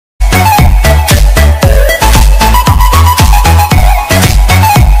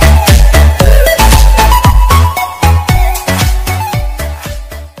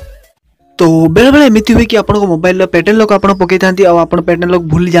तो बेले बेले एमती हुए कि आप मोबाइल पैटर्न लॉक आप पकई था आप पैटर्न लॉक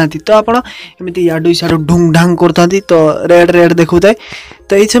भूली जाती तो आप याडू साडू ढुंग ढांग करते तो रेड रेड देखा है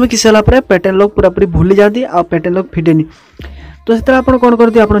तो ये समय किसी पैटर्न लॉक पूरा पूरी भूली जाती आ पैटर्न लॉक फिटेनि तो से आप कौन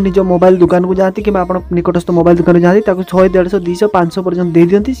करते आप निज मोबाइल दुकान को जाती कि निकटस्थ मोबाइल दुकान को जाती 100 150 200 500 पर्यटन दे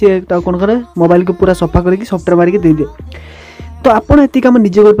दिखती सी कौन करे मोबाइल को पूरा सफा करके सफ्टवेयर मारिक दे दिए तो आप कम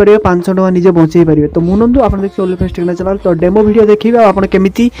निजे करेंगे 500 टका निजे बचे पारे तो मुझे नंदू आप देखिए ओलीवुड फ्लेक्स टेक्निकल तो डेमो वीडियो देखिए आप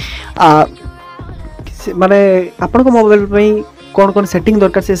केमिति माने आपण मोबाइल कौन कौन सेटिंग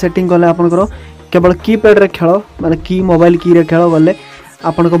दरकार से सेटिंग कले आपंकर केवल कीपैड रे खेल माने की मोबाइल की रे खेल गले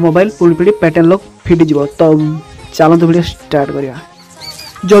आपण मोबाइल पूरी पूरी पैटर्न लॉक फिट जीव तो चलते वीडियो स्टार्ट करिया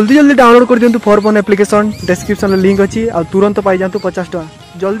जल्दी जल्दी डाउनलोड कर दियंतु फॉर फोन एप्लिकेशन डिस्क्रिप्शन में लिंक अच्छी आ तुरंत पाई जातु 50 टका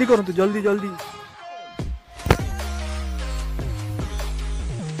जल्दी करंतु जल्दी जल्दी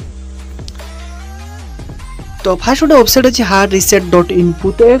तो फास्ट गोटे वेबसाइट अच्छी हार्ड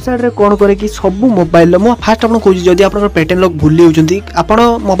reset.info तो वेबसाइट रे कौन करे कि सब मोबाइल मु फास्ट आपन कहूँ जदि आप पैटर्न लॉक भूली होती आप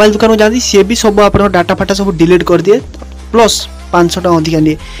मोबाइल दुकान जाती सी भी सब आप डाटा फाटा सब डिलीट कर दिए प्लस 500 टका अधिका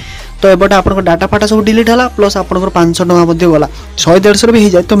निए तो एबटे आप डाटा फाटा सब डिलीट है प्लस आप 500 टका गला 100-150 भी हो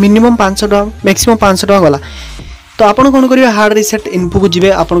जाए तो मिनिमम 500 टका मैक्सिमम 500 टका गला तो आप कौन करेंगे हार्ड रिसेट इन्फो को जी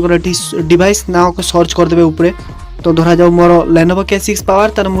आपंकर डिवाइस ना को सर्च करदे ऊपर तो धरा जाऊ मोर Lenovo K6 पावर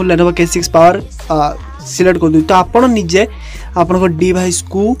तार मु Lenovo K6 पावर सिलेक्ट कर दूँ तो आप निजे आपण डिवाइस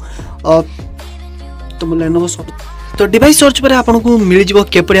को तो Lenovo तो डिवाइस सर्च पर आपको मिल जाव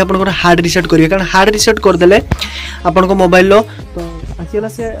केपरि आपन हार्ड रिसेट करेंगे कारण हार्ड रिसेट करदे आपण मोबाइल तो आसीगला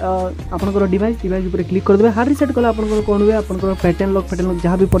से आपन डिवाइस ऊपर क्लिक करदे हार्ड रिसेट कले आपन कौन हुए आपन पैटर्न लॉक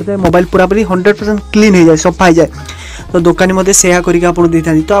जहाँ भी पड़ता है मोबाइल पूरा पूरी 100% क्लीन हो जाए सफा हो जाए तो दुकानी मध्य सेया करके आपन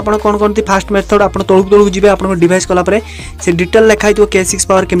देता तो आप कौन करती फास्ट मेथड आप तौक तौक जी आप डिवाइस कलापर से डिटेल लिखाई K6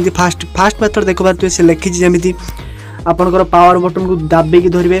 पावर केमती फास्ट मेथड देख पारे से लिखी जमी आपंकर पावर बटन को दाबिकी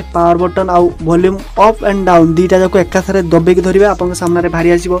धरवे पावर बटन आउ वॉल्यूम अप एंड डाउन दुईटा जाक एकाथरे दबिकी धरवे आप सामने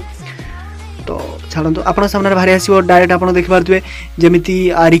भारी आसो तो छाड़ू आप सामने भारी आसो डायरेक्ट आप देखिपे जमीती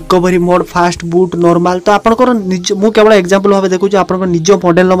recovery mode fast boot normal तो आपंकर निज मु केवल एग्जांपल भाव देखुँ आप निज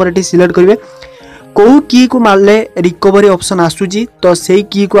मॉडल नंबर ये सिलेक्ट करेंगे कौ की को मारले रिकवरी ऑप्शन आसूची तो सही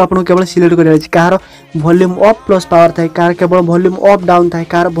की को आपको केवल सिलेक्ट करिया अछि car volume up plus power थाए कार केवल वॉल्यूम अप डाउन थाए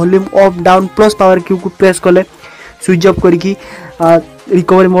car volume up down plus power की को प्रेस कले स्विच ऑफ करके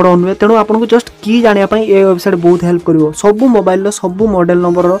रिकवरी मोड ऑन हुए तेणु आपको जस्ट की जानिया पई ए वेबसाइट बहुत हेल्प करिवो सब मोबाइल रो सब मॉडल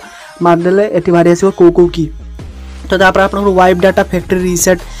नंबर रो मारदेले एठी भारी आसीबो को की तो तापर आपन वाइप डाटा फैक्ट्री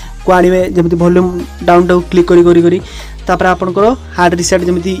रीसेट को आनिबे जेमति वॉल्यूम डाउन टाउ क्लिक करी तापर आपनकर हार्ड रिसेट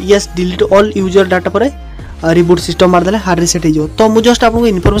जमी yes delete all user data पर रिबूट सिस्टम मारदे हार्ड रिसेट हो तो मुझे जस्ट आपको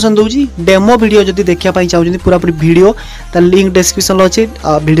इनफॉरमेशन दूसरी डेमो वीडियो जब देखा चाहते पूरा पूरी वीडियो तार लिंक डिस्क्रिप्शन अच्छी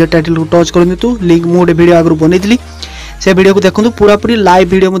वीडियो टाइटल को टच कर दिंतु लिंक मुझे वीडियो आगु बनई से वीडियो को देखो पूरा पूरी लाइव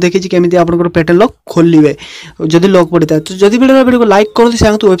वीडियो मुझे देखी केमी आप पैटर्न लॉक खोलिए जदि लॉक पड़ता है तो जब वीडियो को लाइक करूँ से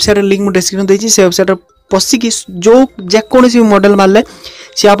वेबसाइट लिंक मुझे डिस्क्रिप्शन देती से वेबसाइट पशिकी जो जेकोसी मॉडल मारले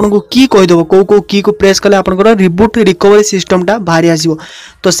सी आपको की कहीदेव कौ की को प्रेस कले आपंकर रिबूट रिकवरी सिस्टम टा बाहरी आसो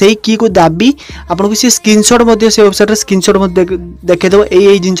तो सही की को दाबी आपको सी स्क्रीनशॉट से वेबसाइट स्क्रीनशॉट देखदेव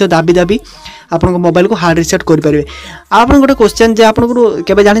यही जिन दाबी दाबी आप मोबाइल को हार्ड रिसेट करेंगे आप गोटे क्वेश्चन जे आपको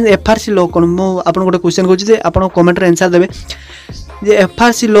केवे जानी FRC लॉक कौन मुझे गोटे क्वेश्चन कहूँ आप कमेंट आंसर देवे जे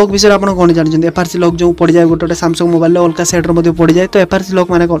FRC लॉक विषय आप कौन जानते FRC लॉक जो पड़ जाए गोटे सैमसंग मोबाइल अलग सेट्रे पड़ जाए तो FRC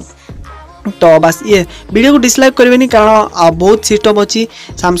लॉक माने कौन तो बस ये वीडियो को डिसलाइक करेंगे कारण बहुत सिस्टम अच्छी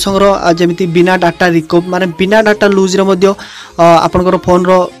सैमसंग जमी बिना डाटा रिकव माने बिना डाटा लूज आपंकर फोन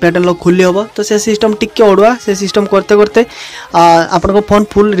रो पैटर्न लॉक खोली हम तो से सिस्टम टिके अड़ुआ से सिस्टम करते करते आपन फोन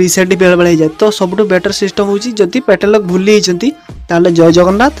फुल रिसेट बेले बेले जाए तो सबुठ बेटर सिस्टम होची जदि पैटर्न लॉक भूली होती जय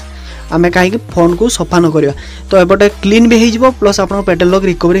जगन्नाथ आम कहीं फोन को सफा न करवा तो एपटे क्लीन भी हो प्लस आप पैटर्न लॉक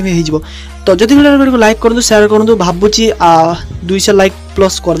रिकवरी भी हो तो जब वीडियो को लाइक करूँ शेयर करूँ भावुची 200 लाइक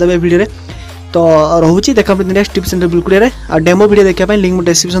प्लस करदे वीडियो तो रोचे देखा नेक्स्ट टिप्स एंड बिल्कुल डेमो वीडियो देखा लिंक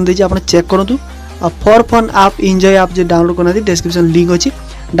डिस्क्रिप्शन देती आप चेक करूँ फॉर फन आप एंजॉय आप जो डाउनलोड करना डिस्क्रिप्शन लिंक अच्छी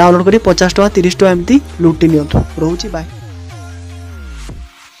डाउनलोड कर 50 टका 30 टका एमती लुटि नि रोचे बाय।